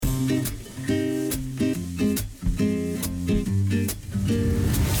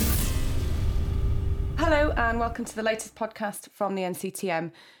welcome to the latest podcast from the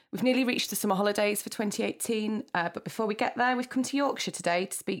NCTM. We've nearly reached the summer holidays for 2018, but before we get there, we've come to Yorkshire today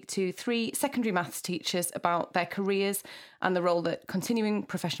to speak to 3 secondary maths teachers about their careers and the role that continuing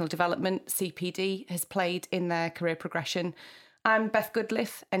professional development, CPD, has played in their career progression. I'm Beth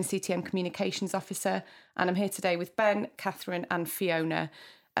Goodliffe, NCTM Communications Officer, and I'm here today with Ben, Catherine and Fiona.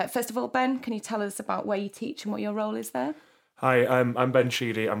 First of all, Ben, can you tell us about where you teach and what your role is there? Hi, I'm Ben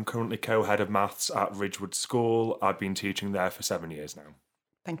Sheedy. I'm currently co-head of maths at Ridgewood School. I've been teaching there for 7 years now.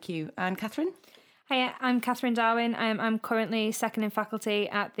 Thank you. And Catherine? Hey, I'm Catherine Darwin. I'm currently second in faculty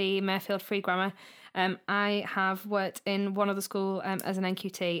at the Mirfield Free Grammar. I have worked in one other school as an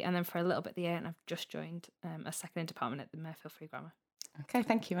NQT and then for a little bit of the year, and I've just joined a second in department at the Mirfield Free Grammar. Okay,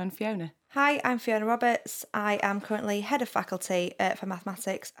 thank you. And Fiona? Hi, I'm Fiona Roberts. I am currently head of faculty for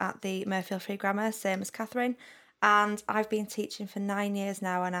mathematics at the Mirfield Free Grammar, same as Catherine. And I've been teaching for 9 years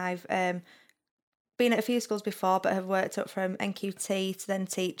now, and I've been at a few schools before, but have worked up from NQT to then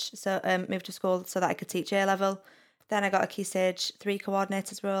teach, so moved to school so that I could teach A-level. Then I got a Key Stage 3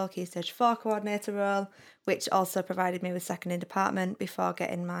 coordinator's role, Key Stage 4 coordinator role, which also provided me with second in department before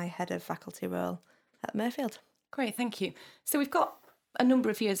getting my head of faculty role at Mirfield. Great, thank you. So we've got a number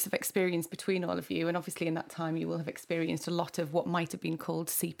of years of experience between all of you, and obviously in that time you will have experienced a lot of what might have been called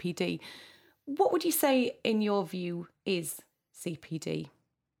CPD. What would you say, in your view, is CPD?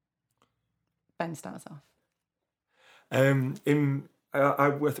 Ben starts off. We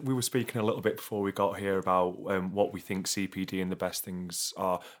were speaking a little bit before we got here about what we think CPD and the best things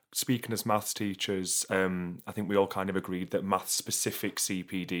are. Speaking as maths teachers, I think we all kind of agreed that maths-specific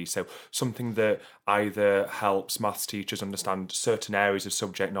CPD, so something that either helps maths teachers understand certain areas of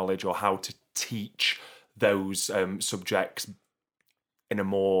subject knowledge or how to teach those subjects in a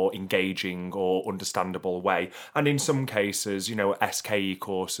more engaging or understandable way. And in some cases, SKE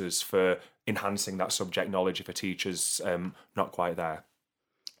courses for enhancing that subject knowledge if a teacher's not quite there.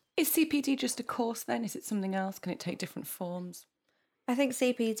 Is CPD just a course then? Is it something else? Can it take different forms? I think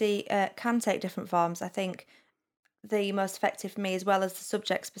CPD can take different forms. I think the most effective for me, as well as the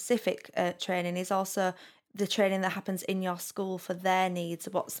subject-specific training, is also the training that happens in your school for their needs,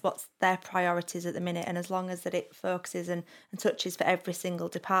 what's their priorities at the minute, and as long as that it focuses and touches for every single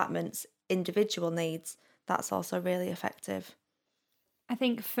department's individual needs, that's also really effective. I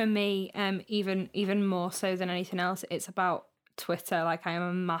think for me, even more so than anything else, it's about Twitter. Like, I am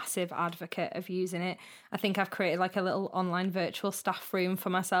a massive advocate of using it. I think I've created like a little online virtual staff room for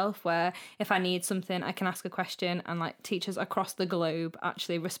myself where if I need something, I can ask a question and like teachers across the globe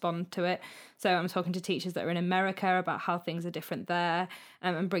actually respond to it. So I'm talking to teachers that are in America about how things are different there,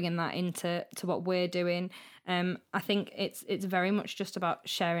 and bringing that into what we're doing. I think it's very much just about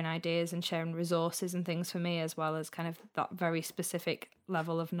sharing ideas and sharing resources and things for me, as well as kind of that very specific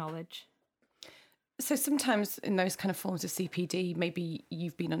level of knowledge. So sometimes in those kind of forms of CPD, maybe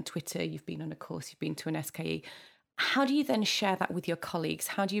you've been on Twitter, you've been on a course, you've been to an SKE. How do you then share that with your colleagues?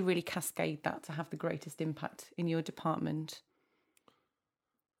 How do you really cascade that to have the greatest impact in your department?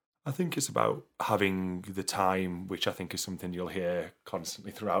 I think it's about having the time, which I think is something you'll hear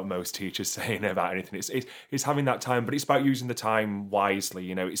constantly throughout most teachers saying about anything. It's having that time, but it's about using the time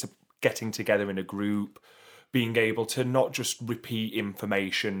wisely. It's getting together in a group, being able to not just repeat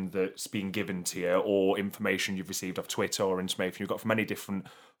information that's been given to you or information you've received off Twitter or information you've got from any different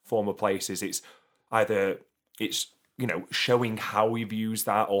former places. It's either showing how you've used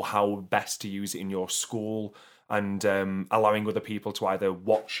that or how best to use it in your school, and allowing other people to either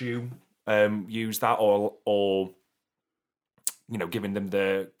watch you use that or giving them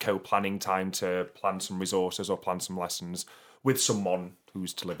the co-planning time to plan some resources or plan some lessons with someone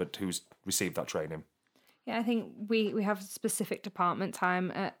who's received that training. Yeah, I think we have specific department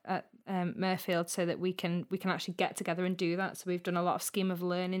time at Mirfield so that we can actually get together and do that. So we've done a lot of scheme of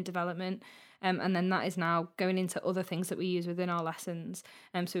learning development, and then that is now going into other things that we use within our lessons.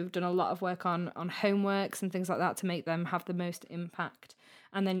 So we've done a lot of work on homeworks and things like that to make them have the most impact.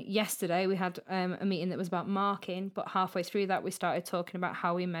 And then yesterday we had a meeting that was about marking, but halfway through that we started talking about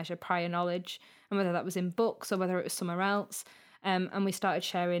how we measure prior knowledge and whether that was in books or whether it was somewhere else. And we started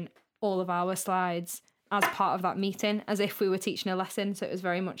sharing all of our slides as part of that meeting, as if we were teaching a lesson. So it was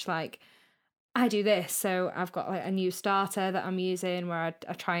very much like, I do this. So I've got like a new starter that I'm using where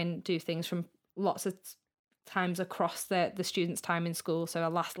I try and do things from lots of times across the students' time in school. So a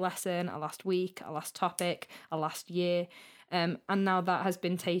last lesson, a last week, a last topic, a last year. And now that has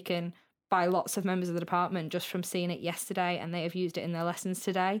been taken by lots of members of the department just from seeing it yesterday, and they have used it in their lessons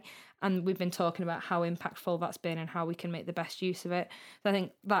today. And we've been talking about how impactful that's been and how we can make the best use of it. So I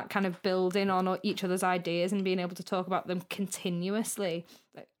think that kind of building on each other's ideas and being able to talk about them continuously,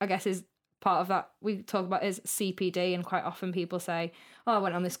 I guess, is part of that we talk about is CPD, and quite often people say, oh, I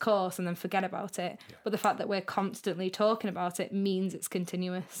went on this course and then forget about it. Yeah. But the fact that we're constantly talking about it means it's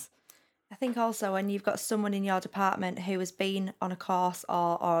continuous. I think also when you've got someone in your department who has been on a course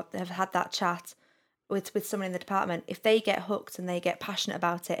or have had that chat with someone in the department, if they get hooked and they get passionate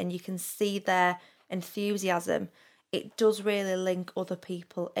about it and you can see their enthusiasm, it does really link other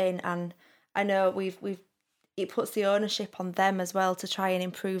people in. And I know it puts the ownership on them as well to try and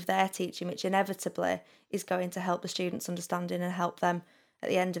improve their teaching, which inevitably is going to help the students' understanding and help them at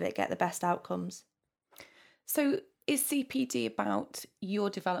the end of it get the best outcomes. So is CPD about your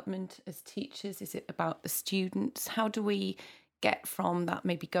development as teachers? Is it about the students? How do we get from that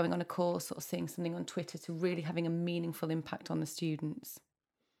maybe going on a course or seeing something on Twitter to really having a meaningful impact on the students?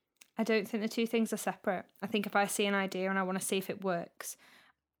 I don't think the two things are separate. I think if I see an idea and I want to see if it works,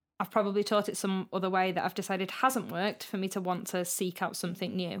 I've probably taught it some other way that I've decided hasn't worked for me to want to seek out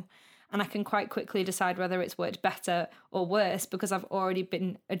something new. And I can quite quickly decide whether it's worked better or worse because I've already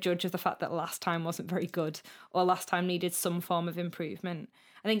been a judge of the fact that last time wasn't very good or last time needed some form of improvement.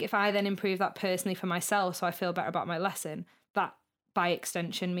 I think if I then improve that personally for myself so I feel better about my lesson, that by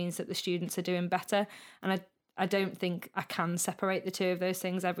extension means that the students are doing better. And I don't think I can separate the two of those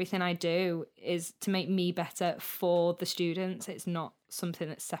things. Everything I do is to make me better for the students. It's not something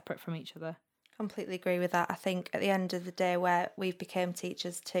that's separate from each other. Completely agree with that. I think at the end of the day where we've become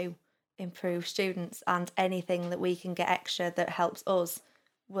teachers to improve students, and anything that we can get extra that helps us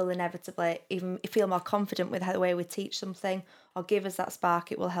will inevitably even feel more confident with the way we teach something or give us that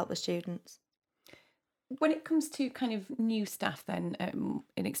spark. It will help the students. When it comes to kind of new staff then,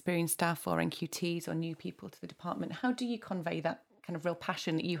 inexperienced staff or NQTs or new people to the department, how do you convey that kind of real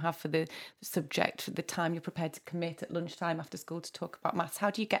passion that you have for the subject, for the time you're prepared to commit at lunchtime after school to talk about maths? How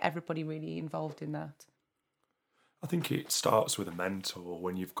do you get everybody really involved in that? I think it starts with a mentor.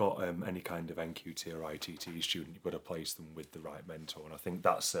 When you've got any kind of NQT or ITT student, you've got to place them with the right mentor, and I think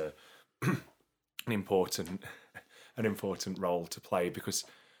that's an important role to play because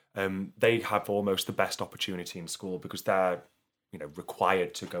they have almost the best opportunity in school because they're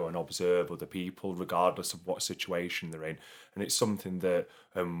required to go and observe other people regardless of what situation they're in, and it's something that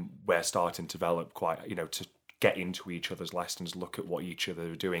we're starting to develop quite to get into each other's lessons, look at what each other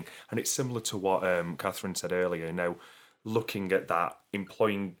are doing. And it's similar to what Catherine said earlier, looking at that,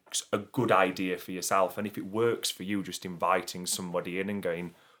 employing a good idea for yourself. And if it works for you, just inviting somebody in and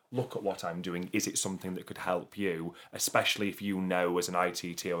going, look at what I'm doing. Is it something that could help you? Especially if you know as an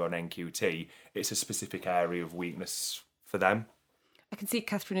ITT or an NQT, it's a specific area of weakness for them. I can see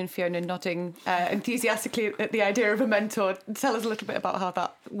Catherine and Fiona nodding enthusiastically at the idea of a mentor. Tell us a little bit about how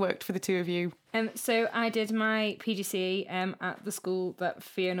that worked for the two of you. So I did my PGCE at the school that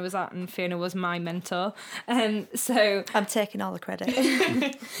Fiona was at, and Fiona was my mentor. So I'm taking all the credit.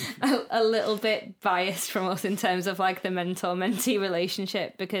 a little bit biased from us in terms of like the mentor-mentee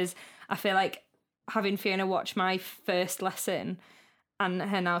relationship, because I feel like having Fiona watch my first lesson and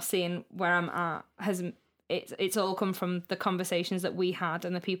her now seeing where I'm at it's all come from the conversations that we had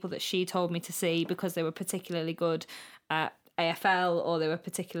and the people that she told me to see because they were particularly good at AFL or they were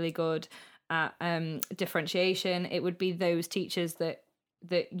particularly good at differentiation. It would be those teachers that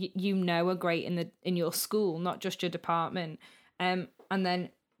are great in your school, not just your department. And then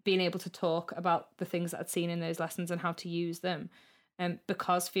being able to talk about the things that I'd seen in those lessons and how to use them.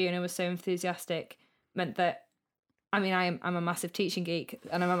 Because Fiona was so enthusiastic meant that I'm a massive teaching geek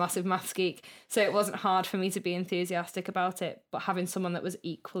and I'm a massive maths geek, so it wasn't hard for me to be enthusiastic about it, but having someone that was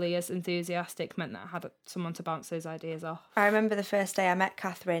equally as enthusiastic meant that I had someone to bounce those ideas off. I remember the first day I met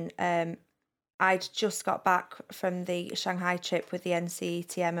Catherine, I'd just got back from the Shanghai trip with the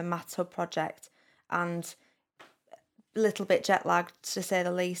NCETM and Maths Hub project and a little bit jet lagged to say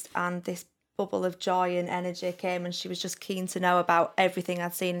the least, and this bubble of joy and energy came and she was just keen to know about everything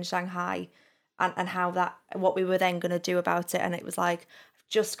I'd seen in Shanghai and how what we were then going to do about it. And it was like, I've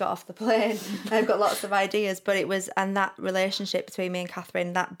just got off the plane, I've got lots of ideas, but it was, and that relationship between me and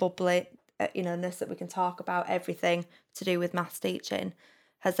Catherine, that bubbly, ness that we can talk about everything to do with maths teaching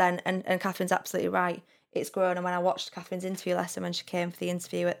has then, and Catherine's absolutely right, it's grown. And when I watched Catherine's interview lesson when she came for the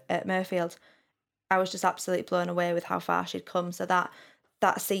interview at Murfield, I was just absolutely blown away with how far she'd come. So that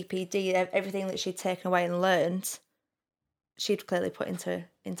CPD, everything that she'd taken away and learned, she'd clearly put into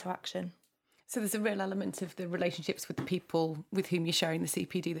action. So there's a real element of the relationships with the people with whom you're sharing the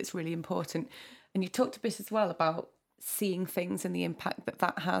CPD that's really important. And you talked a bit as well about seeing things and the impact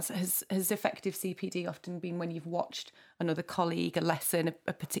that has. Has effective CPD often been when you've watched another colleague, a lesson,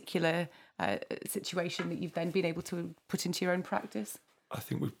 a particular situation that you've then been able to put into your own practice? I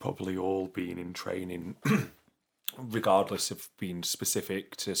think we've probably all been in training regardless of being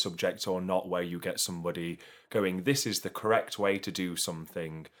specific to subject or not, where you get somebody going, this is the correct way to do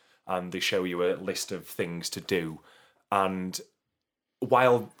something, and they show you a list of things to do. And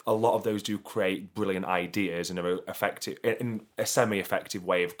while a lot of those do create brilliant ideas and are effective in a semi-effective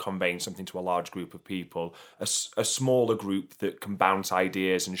way of conveying something to a large group of people, a smaller group that can bounce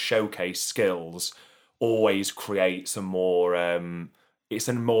ideas and showcase skills always creates a more it's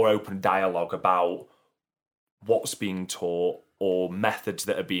a more open dialogue about what's being taught or methods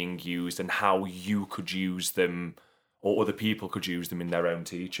that are being used and how you could use them or other people could use them in their own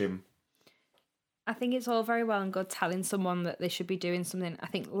teaching. I think it's all very well and good telling someone that they should be doing something. I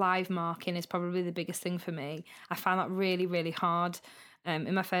think live marking is probably the biggest thing for me. I found that really, really hard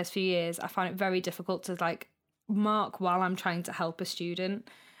in my first few years. I found it very difficult to like mark while I'm trying to help a student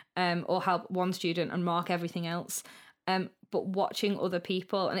or help one student and mark everything else. But watching other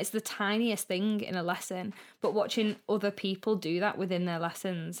people, and it's the tiniest thing in a lesson, but watching other people do that within their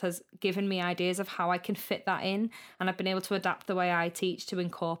lessons has given me ideas of how I can fit that in. And I've been able to adapt the way I teach to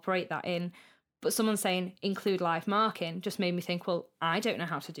incorporate that in. But someone saying include live marking just made me think, well, I don't know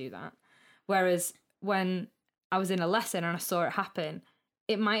how to do that. Whereas when I was in a lesson and I saw it happen,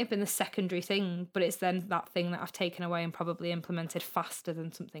 it might have been the secondary thing, but it's then that thing that I've taken away and probably implemented faster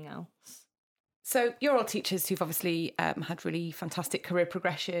than something else. So you're all teachers who've obviously had really fantastic career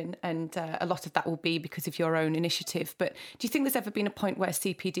progression, and a lot of that will be because of your own initiative. But do you think there's ever been a point where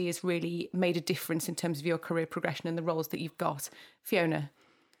CPD has really made a difference in terms of your career progression and the roles that you've got? Fiona?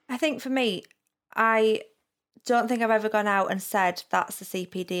 I think for me, I don't think I've ever gone out and said that's the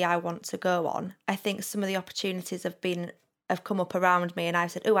CPD I want to go on. I think some of the opportunities have come up around me and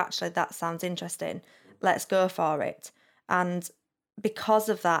I've said, oh, actually, that sounds interesting. Let's go for it. And because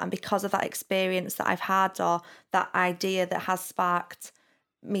of that and because of that experience that I've had or that idea that has sparked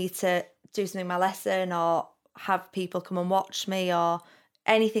me to do something in my lesson or have people come and watch me or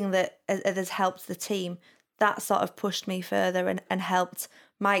anything that has helped the team, that sort of pushed me further and helped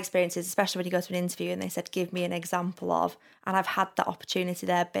my experiences, especially when you go to an interview and they said, give me an example of, and I've had that opportunity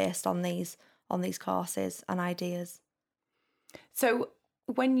there based on these courses and ideas. So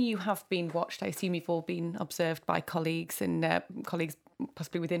when you have been watched, I assume you've all been observed by colleagues and colleagues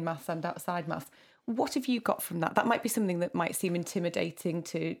possibly within maths and outside maths. What have you got from that? That might be something that might seem intimidating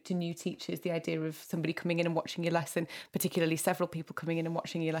to new teachers, the idea of somebody coming in and watching your lesson, particularly several people coming in and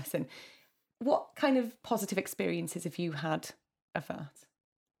watching your lesson. What kind of positive experiences have you had of that?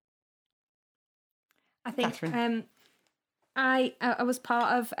 I think Catherine? I was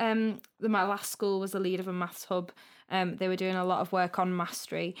part of my last school was the lead of a maths hub. They were doing a lot of work on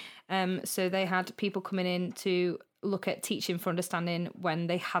mastery. So they had people coming in to look at teaching for understanding when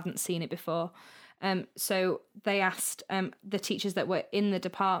they hadn't seen it before. So they asked the teachers that were in the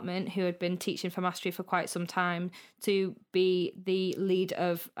department who had been teaching for mastery for quite some time to be the lead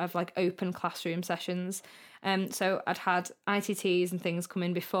of like open classroom sessions. So I'd had ITTs and things come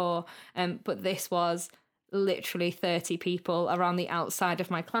in before, but this was literally 30 people around the outside of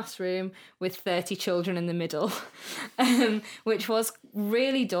my classroom with 30 children in the middle, which was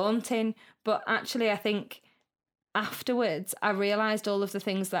really daunting. But actually, I think afterwards, I realised all of the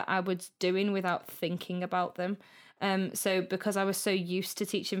things that I was doing without thinking about them. So because I was so used to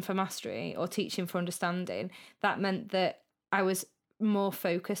teaching for mastery or teaching for understanding, that meant that I was more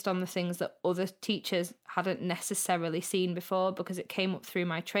focused on the things that other teachers hadn't necessarily seen before, because it came up through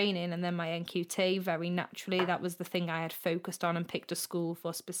my training and then my NQT very naturally. That was the thing I had focused on and picked a school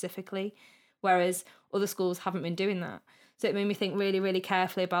for specifically, whereas other schools haven't been doing that. So it made me think really, really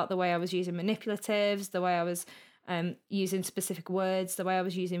carefully about the way I was using manipulatives, the way I was using specific words, the way I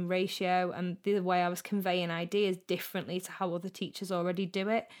was using ratio, and the way I was conveying ideas differently to how other teachers already do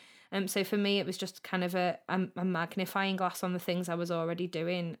it. So for me, it was just kind of a magnifying glass on the things I was already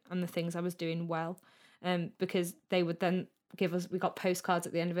doing and the things I was doing well, because they would then give us, we got postcards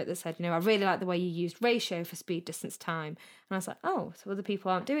at the end of it that said, I really like the way you used ratio for speed, distance, time. And I was like, oh, so other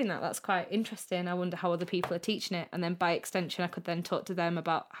people aren't doing that. That's quite interesting. I wonder how other people are teaching it. And then by extension, I could then talk to them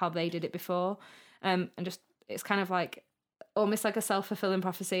about how they did it before. And just, it's kind of like almost like a self-fulfilling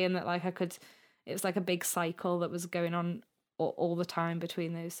prophecy, and that like it was like a big cycle that was going on all the time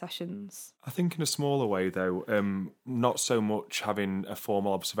between those sessions. I think in a smaller way, though, not so much having a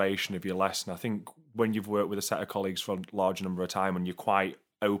formal observation of your lesson. I think when you've worked with a set of colleagues for a large number of time and you're quite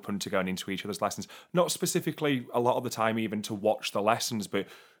open to going into each other's lessons, not specifically a lot of the time even to watch the lessons, but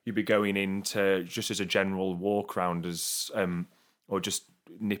you'd be going into just as a general walk around as or just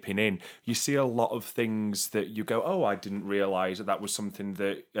nipping in, you see a lot of things that you go, oh, I didn't realise that was something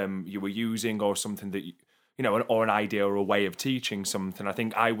that you were using, or something that or an idea or a way of teaching something. I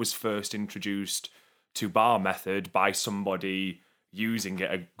think I was first introduced to bar method by somebody using it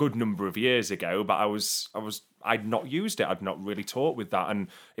a good number of years ago, but I'd not used it. I'd not really taught with that. And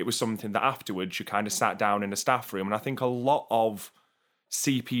it was something that afterwards you kind of sat down in a staff room. And I think a lot of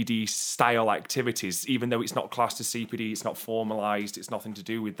CPD style activities, even though it's not classed as CPD, it's not formalised, it's nothing to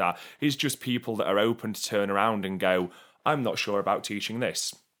do with that. It's just people that are open to turn around and go, I'm not sure about teaching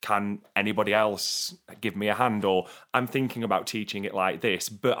this. Can anybody else give me a hand? Or I'm thinking about teaching it like this,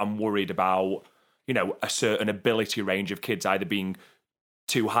 but I'm worried about, a certain ability range of kids either being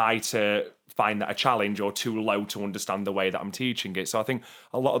too high to find that a challenge or too low to understand the way that I'm teaching it. So I think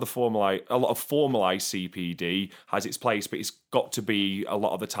a lot of formalised CPD has its place, but it's got to be a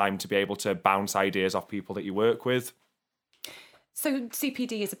lot of the time to be able to bounce ideas off people that you work with. So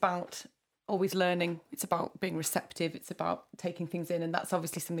CPD is about always learning. It's about being receptive. It's about taking things in. And that's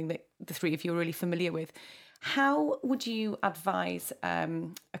obviously something that the three of you are really familiar with. How would you advise a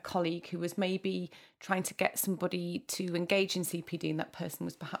colleague who was maybe trying to get somebody to engage in CPD and that person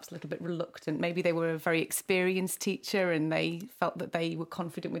was perhaps a little bit reluctant? Maybe they were a very experienced teacher and they felt that they were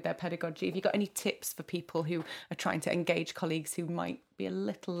confident with their pedagogy. Have you got any tips for people who are trying to engage colleagues who might be a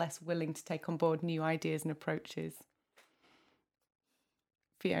little less willing to take on board new ideas and approaches?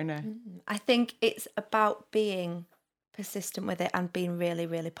 Fiona? I think it's about being persistent with it and being really,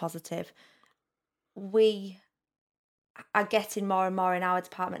 really positive. We are getting more and more in our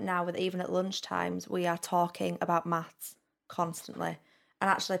department now, with even at lunchtimes, we are talking about maths constantly. And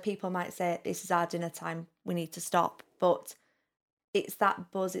actually people might say, this is our dinner time, we need to stop. But it's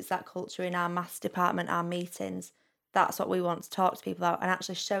that buzz, it's that culture in our maths department, our meetings. That's what we want to talk to people about, and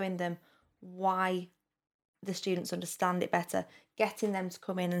actually showing them why the students understand it better, getting them to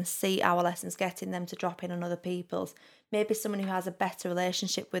come in and see our lessons, getting them to drop in on other people's. Maybe someone who has a better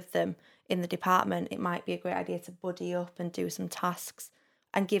relationship with them in the department, it might be a great idea to buddy up and do some tasks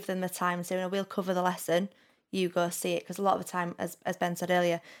and give them the time and say, we'll cover the lesson, you go see it. Because a lot of the time, as Ben said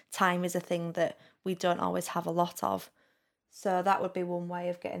earlier, time is a thing that we don't always have a lot of. So that would be one way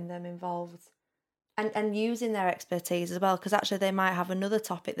of getting them involved. And using their expertise as well, because actually they might have another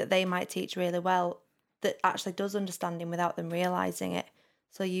topic that they might teach really well that actually does understanding without them realising it.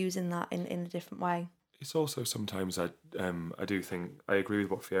 So using that in a different way. It's also sometimes I do think I agree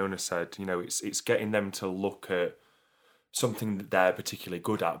with what Fiona said. It's getting them to look at something that they're particularly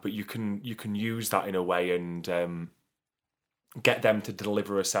good at, but you can use that in a way and get them to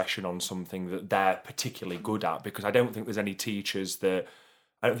deliver a session on something that they're particularly good at. Because I don't think there's any teachers that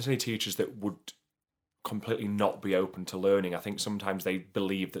would completely not be open to learning. I think sometimes they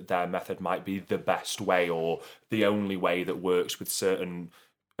believe that their method might be the best way or the only way that works with certain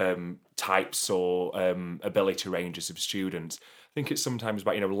types or ability ranges of students. I think it's sometimes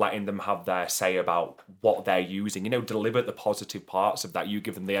about letting them have their say about what they're using. Deliver the positive parts of that. You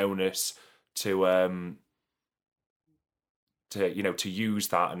give them the onus to use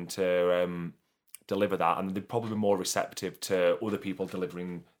that and to deliver that, and they're probably more receptive to other people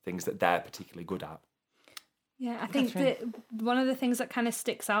delivering things that they're particularly good at. Yeah, I think that one of the things that kind of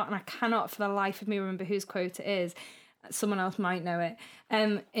sticks out, and I cannot for the life of me remember whose quote it is, someone else might know it,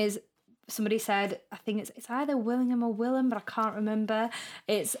 is somebody said, I think it's either Willingham or Willem, but I can't remember.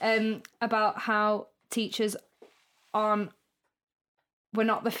 It's about how teachers we're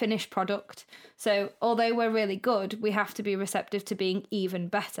not the finished product. So although we're really good, we have to be receptive to being even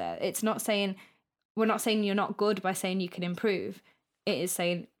better. We're not saying you're not good by saying you can improve. It is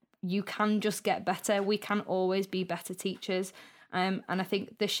saying you can just get better. We can always be better teachers. And I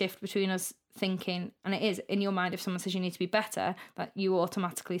think the shift between us thinking, and it is in your mind, if someone says you need to be better, that you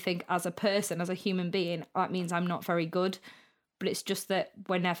automatically think as a person, as a human being, that means I'm not very good. But it's just that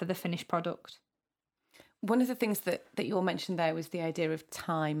we're never the finished product. One of the things that you all mentioned there was the idea of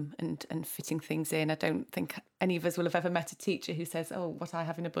time and fitting things in. I don't think any of us will have ever met a teacher who says, what I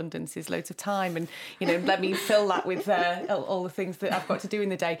have in abundance is loads of time and, let me fill that with all the things that I've got to do in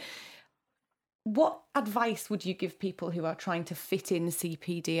the day. What advice would you give people who are trying to fit in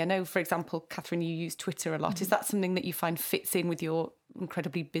CPD? I know, for example, Catherine, you use Twitter a lot. Mm-hmm. Is that something that you find fits in with your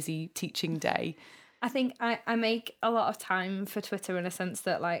incredibly busy teaching day? I think I make a lot of time for Twitter in a sense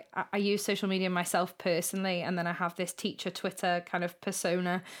that I use social media myself personally, and then I have this teacher Twitter kind of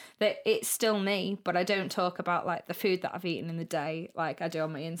persona that it's still me, but I don't talk about the food that I've eaten in the day like I do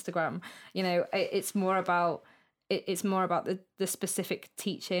on my Instagram. It's more about the specific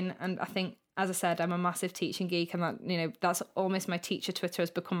teaching. And I think, as I said, I'm a massive teaching geek, and that's almost my teacher Twitter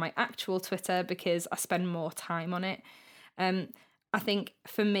has become my actual Twitter because I spend more time on it. I think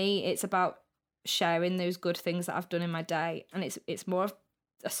for me it's about sharing those good things that I've done in my day, and it's more of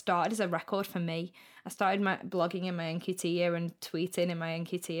started as a record for me. I started my blogging in my NQT year and tweeting in my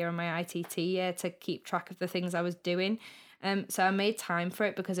NQT year and my ITT year to keep track of the things I was doing. So I made time for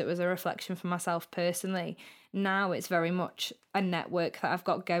it because it was a reflection for myself personally. Now it's very much a network that I've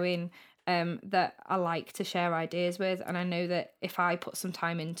got going that I like to share ideas with. And I know that if I put some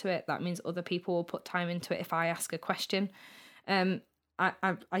time into it, that means other people will put time into it if I ask a question.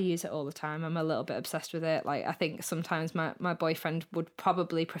 I use it all the time. I'm a little bit obsessed with it. Like, I think sometimes my boyfriend would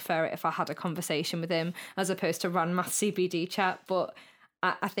probably prefer it if I had a conversation with him as opposed to run math CPD chat. But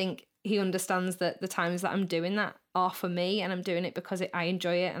I think he understands that the times that I'm doing that are for me, and I'm doing it because I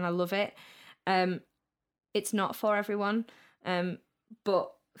enjoy it and I love it. It's not for everyone,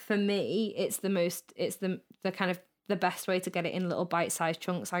 but for me, it's the kind of the best way to get it in little bite-sized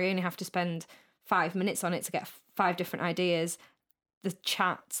chunks. I only have to spend 5 minutes on it to get 5 different ideas. The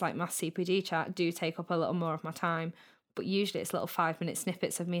chats, like Math CPD chat, do take up a little more of my time, but usually it's little 5-minute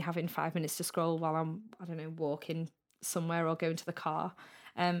snippets of me having 5 minutes to scroll while I'm, I don't know, walking somewhere or going to the car.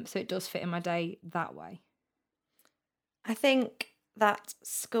 So it does fit in my day that way. I think that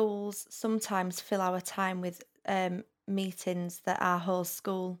schools sometimes fill our time with meetings that are whole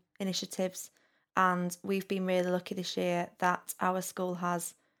school initiatives, and we've been really lucky this year that our school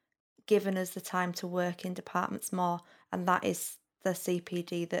has given us the time to work in departments more, and that is the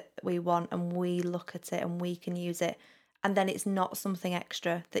CPD that we want, and we look at it and we can use it, and then it's not something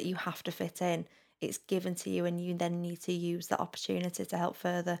extra that you have to fit in. It's given to you, and you then need to use that opportunity to help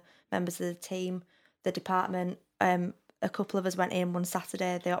further members of the team, the department. A couple of us went in one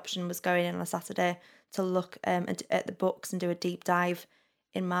Saturday. The option was going in on a Saturday to look at the books and do a deep dive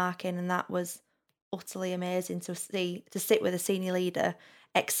in marking, and that was utterly amazing to sit with a senior leader,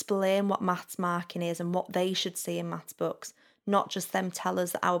 explain what maths marking is and what they should see in maths books, not just them tell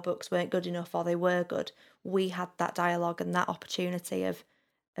us that our books weren't good enough or they were good. We had that dialogue and that opportunity of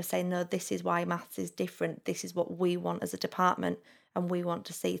saying, no, this is why maths is different. This is what we want as a department and we want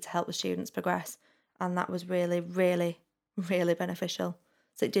to see to help the students progress. And that was really, really, really beneficial.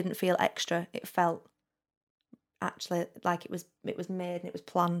 So it didn't feel extra. It felt actually like it was made and it was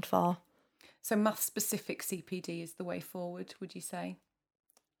planned for. So math-specific CPD is the way forward, would you say?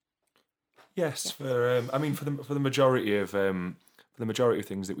 Yes, for the majority of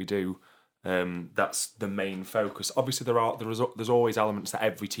things that we do, that's the main focus. Obviously, there's always elements that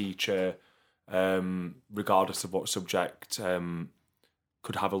every teacher, regardless of what subject,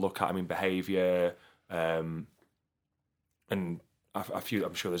 could have a look at. I mean, behaviour, and a few.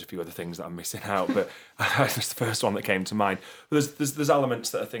 I'm sure there's a few other things that I'm missing out, but that's the first one that came to mind. But there's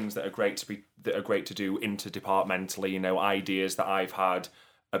elements that are things that are great to do interdepartmentally. You know, ideas that I've had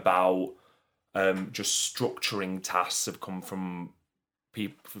about just structuring tasks have come from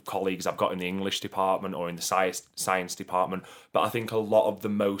colleagues I've got in the English department or in the science department. But I think a lot of the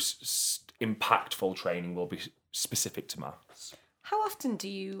most impactful training will be specific to maths. How often do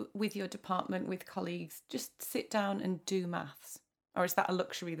you, with your department, with colleagues, just sit down and do maths? Or is that a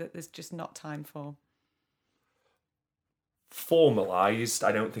luxury that there's just not time for? Formalised,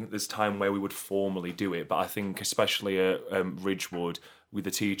 I don't think there's time where we would formally do it, but I think especially at Ridgewood, with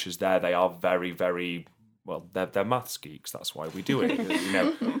the teachers there, they are very, very, well, they're maths geeks. That's why we do it. You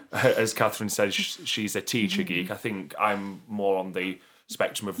know, as Catherine says, she's a teacher geek. I think I'm more on the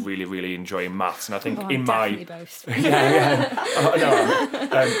spectrum of really, really enjoying maths, and I think both.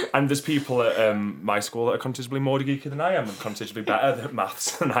 And there's people at my school that are considerably more geeky than I am and considerably better at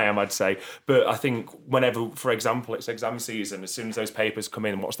maths than I am, I'd say. But I think whenever, for example, it's exam season, as soon as those papers come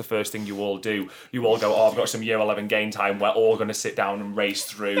in, what's the first thing you all do? You all go, I've got some year 11 game time. We're all going to sit down and race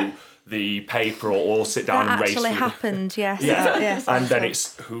through the paper, or all sit down and race through. That actually happened, yes. Yeah. Yes, and then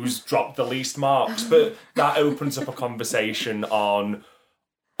it's who's dropped the least marks. But that opens up a conversation on,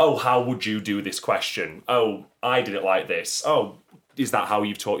 oh, how would you do this question? Oh, I did it like this. Oh, is that how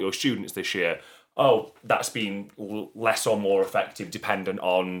you've taught your students this year? Oh, that's been less or more effective dependent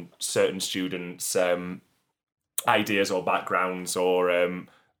on certain students' ideas or backgrounds or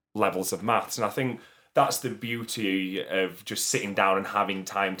levels of maths. And I think that's the beauty of just sitting down and having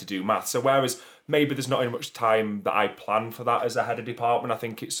time to do maths. So whereas maybe there's not any much time that I plan for that as a head of department, I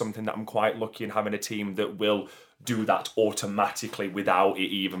think it's something that I'm quite lucky in having a team that will do that automatically without it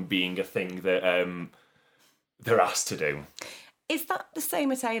even being a thing that they're asked to do. Is that the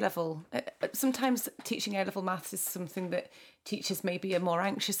same at A-level? Sometimes teaching A-level maths is something that teachers maybe are more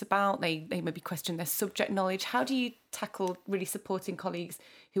anxious about. They maybe question their subject knowledge. How do you tackle really supporting colleagues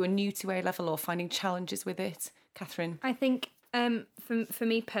who are new to A-level or finding challenges with it? Catherine? I think for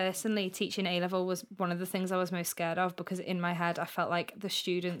me personally, teaching A-level was one of the things I was most scared of, because in my head I felt like the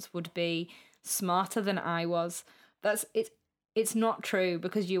students would be smarter than I was. it's not true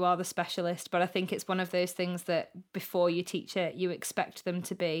because you are the specialist, but I think it's one of those things that before you teach it, you expect them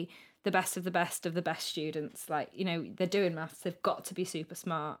to be the best of the best of the best students. Like, you know, they're doing maths, they've got to be super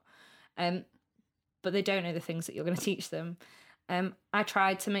smart. But they don't know the things that you're going to teach them. I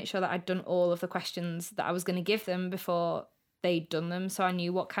tried to make sure that I'd done all of the questions that I was going to give them before they'd done them, so I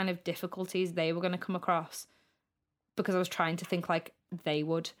knew what kind of difficulties they were going to come across, because I was trying to think like they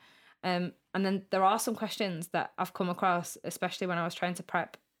would. And then there are some questions that I've come across, especially when I was trying to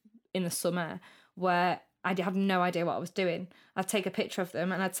prep in the summer, where I have no idea what I was doing. I'd take a picture of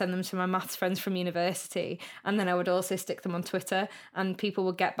them and I'd send them to my maths friends from university, and then I would also stick them on Twitter, and people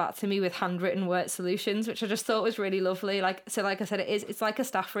would get back to me with handwritten work solutions, which I just thought was really lovely. Like I said, it's like a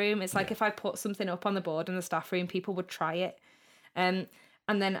staff room. It's like if I put something up on the board in the staff room, people would try it. And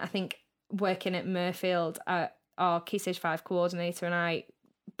then I think working at Murfield, our Key Stage 5 coordinator and I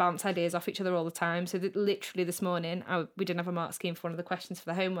bounce ideas off each other all the time. So that literally this morning, we didn't have a mark scheme for one of the questions for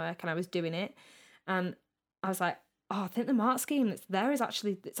the homework, and I was doing it, and I was like, oh, I think the mark scheme that's there is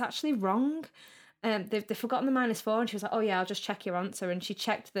actually wrong. They've forgotten the -4, and she was like, oh yeah, I'll just check your answer, and she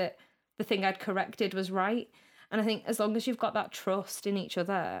checked that the thing I'd corrected was right. And I think as long as you've got that trust in each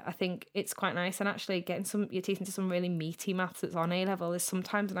other, I think it's quite nice. And actually getting your teeth into some really meaty maths that's on A-level is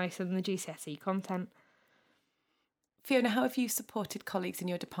sometimes nicer than the GCSE content. Fiona, how have you supported colleagues in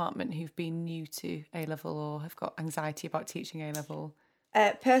your department who've been new to A-level or have got anxiety about teaching A-level?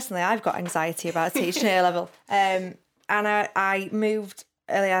 Personally, I've got anxiety about teaching A-level. And I moved,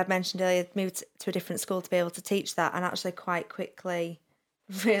 I mentioned earlier, moved to a different school to be able to teach that, and actually quite quickly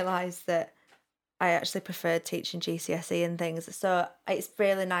realised that I actually preferred teaching GCSE and things. So it's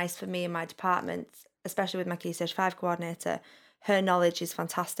really nice for me in my department, especially with my Key Stage 5 coordinator. Her knowledge is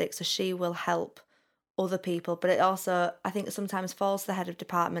fantastic, so she will help other people. But it also, I think, sometimes falls to the head of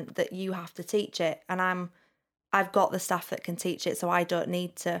department that you have to teach it. And I've got the staff that can teach it, so I don't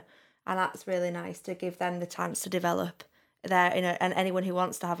need to. And that's really nice to give them the chance to develop there. And anyone who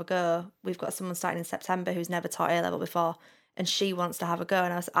wants to have a go, we've got someone starting in September who's never taught A-level before, and she wants to have a go,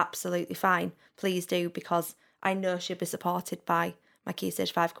 and I was absolutely fine. Please do, because I know she'll be supported by my Key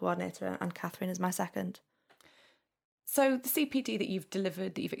Stage 5 coordinator and Catherine as my second. So the CPD that you've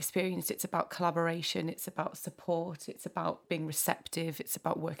delivered, that you've experienced, it's about collaboration, it's about support, it's about being receptive, it's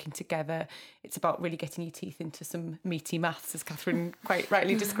about working together, it's about really getting your teeth into some meaty maths, as Catherine quite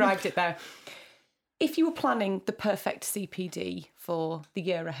rightly described it there. If you were planning the perfect CPD for the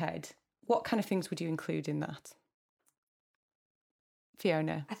year ahead, what kind of things would you include in that?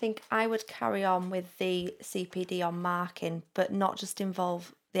 Fiona? I think I would carry on with the CPD on marking, but not just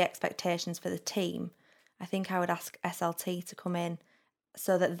involve the expectations for the team. I think I would ask SLT to come in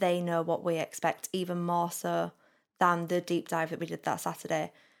so that they know what we expect, even more so than the deep dive that we did that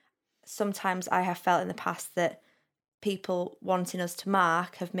Saturday. Sometimes I have felt in the past that people wanting us to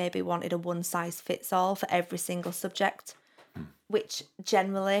mark have maybe wanted a one-size-fits-all for every single subject, which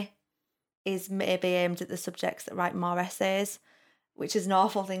generally is maybe aimed at the subjects that write more essays, which is an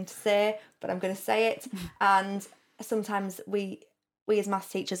awful thing to say, but I'm going to say it. And sometimes we as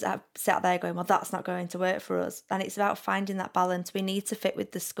maths teachers have sat there going, well, that's not going to work for us. And it's about finding that balance. We need to fit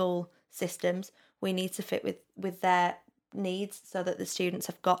with the school systems. We need to fit with their needs so that the students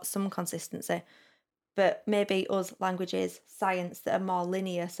have got some consistency. But maybe us, languages, science, that are more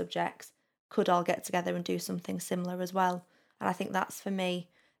linear subjects, could all get together and do something similar as well. And I think that's, for me,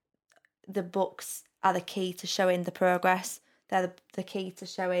 the books are the key to showing the progress. They're the key to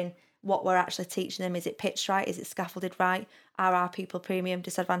showing what we're actually teaching them. Is it pitched right? Is it scaffolded right? Are our pupil premium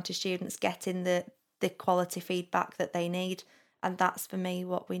disadvantaged students getting the quality feedback that they need? And that's, for me,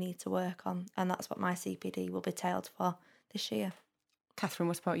 what we need to work on. And that's what my CPD will be tailored for this year. Catherine,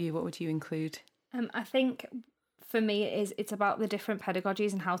 what about you? What would you include? I think for me it's about the different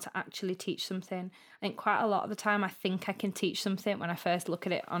pedagogies and how to actually teach something. I think quite a lot of the time I think I can teach something when I first look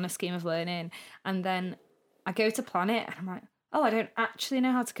at it on a scheme of learning, and then I go to plan it and I'm like, oh, I don't actually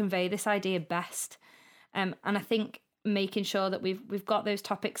know how to convey this idea best. And I think making sure that we've got those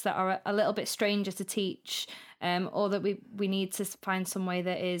topics that are a little bit stranger to teach, or that we need to find some way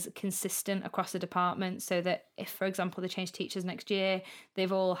that is consistent across the department, so that if, for example, they change teachers next year,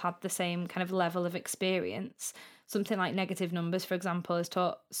 they've all had the same kind of level of experience. Something like negative numbers, for example, is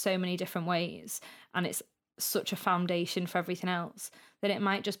taught so many different ways, and it's such a foundation for everything else that it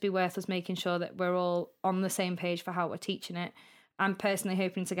might just be worth us making sure that we're all on the same page for how we're teaching it. I'm personally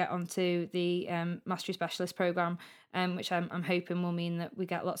hoping to get onto the Mastery Specialist programme, which I'm hoping will mean that we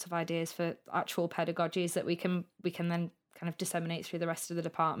get lots of ideas for actual pedagogies that we can then kind of disseminate through the rest of the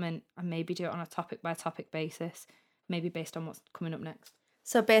department, and maybe do it on a topic by topic basis, maybe based on what's coming up next.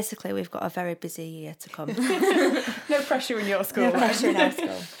 So basically, we've got a very busy year to come. No pressure in your school. No pressure in our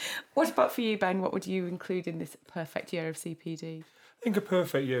school. What about for you, Ben? What would you include in this perfect year of CPD? I think a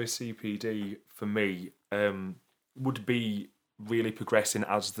perfect year of CPD for me would be really progressing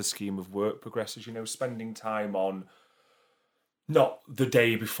as the scheme of work progresses, spending time on not the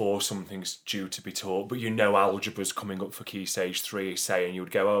day before something's due to be taught, but algebra's coming up for Key Stage 3, say, and you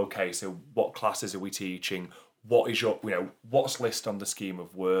would go, okay, so what classes are we teaching? What is your, what's listed on the scheme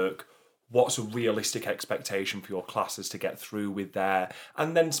of work? What's a realistic expectation for your classes to get through with there?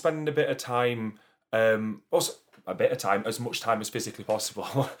 And then spending a bit of time, also a bit of time, as much time as physically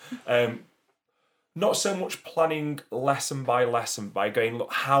possible. Not so much planning lesson by going,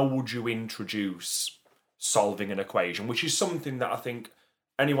 look, how would you introduce solving an equation, which is something that I think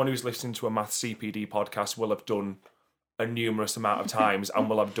anyone who's listening to a Maths CPD podcast will have done a numerous amount of times and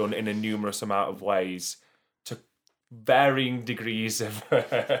will have done in a numerous amount of ways to varying degrees of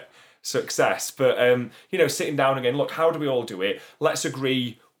success. But, sitting down again, look, how do we all do it? Let's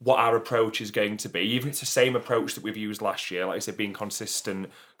agree what our approach is going to be, even if it's the same approach that we've used last year. Like I said, being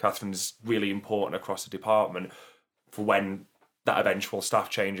consistent, Catherine's really important across the department for when that eventual staff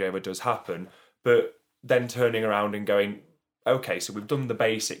changeover does happen. But then turning around and going, okay, so we've done the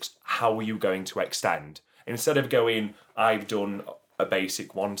basics, how are you going to extend? Instead of going, I've done a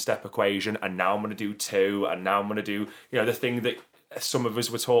basic one-step equation and now I'm going to do two and now I'm going to do, the thing that some of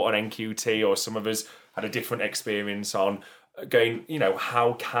us were taught on NQT or some of us had a different experience on, going,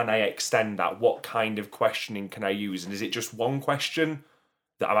 how can I extend that? What kind of questioning can I use? And is it just one question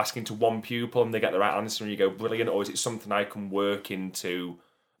that I'm asking to one pupil and they get the right answer and you go, brilliant? Or is it something I can work into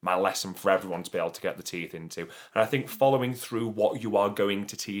my lesson for everyone to be able to get the teeth into? And I think following through what you are going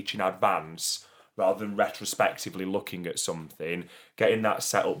to teach in advance, rather than retrospectively looking at something, getting that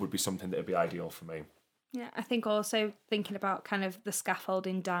set up would be something that would be ideal for me. Yeah, I think also thinking about kind of the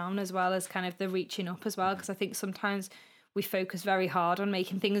scaffolding down as well as kind of the reaching up as well, because I think sometimes we focus very hard on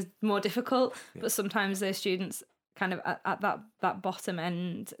making things more difficult, but sometimes those students kind of at that bottom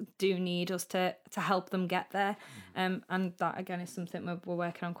end do need us to help them get there. And that, again, is something we're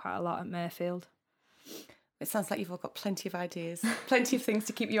working on quite a lot at Mirfield. It sounds like you've all got plenty of ideas, plenty of things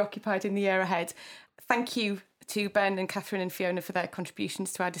to keep you occupied in the year ahead. Thank you to Ben and Catherine and Fiona for their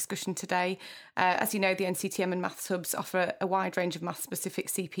contributions to our discussion today. As you know, the NCTM and Maths Hubs offer a wide range of maths-specific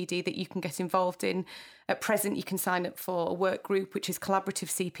CPD that you can get involved in. At present, you can sign up for a work group, which is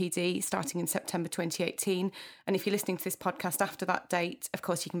Collaborative CPD, starting in September 2018. And if you're listening to this podcast after that date, of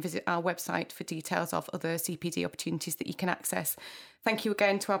course, you can visit our website for details of other CPD opportunities that you can access. Thank you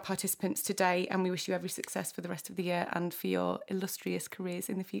again to our participants today, and we wish you every success for the rest of the year and for your illustrious careers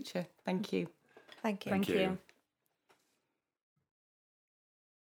in the future. Thank you. Thank you. Thank you.